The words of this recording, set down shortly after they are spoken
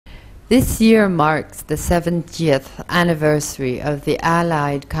This year marks the 70th anniversary of the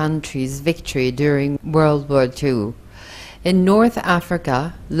Allied countries' victory during World War II. In North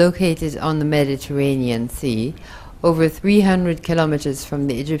Africa, located on the Mediterranean Sea, over 300 kilometers from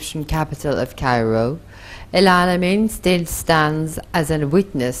the Egyptian capital of Cairo, Alamein still stands as a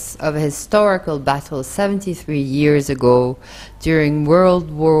witness of a historical battle 73 years ago during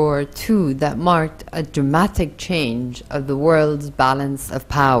World War II that marked a dramatic change of the world's balance of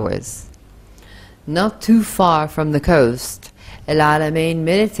powers. Not too far from the coast, Alamein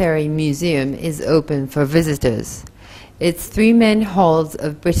Military Museum is open for visitors. Its three main halls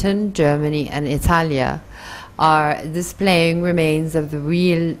of Britain, Germany and Italia are displaying remains of the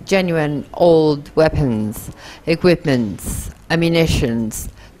real, genuine old weapons, equipments, ammunitions,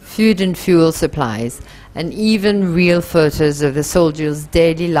 food and fuel supplies, and even real photos of the soldiers'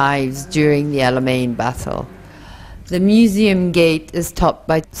 daily lives during the Alamein Battle. The museum gate is topped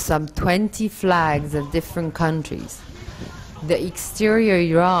by some 20 flags of different countries. The exterior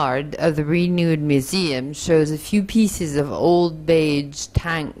yard of the renewed museum shows a few pieces of old beige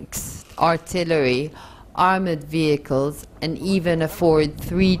tanks, artillery, armored vehicles, and even a Ford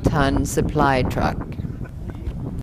 3-ton supply truck.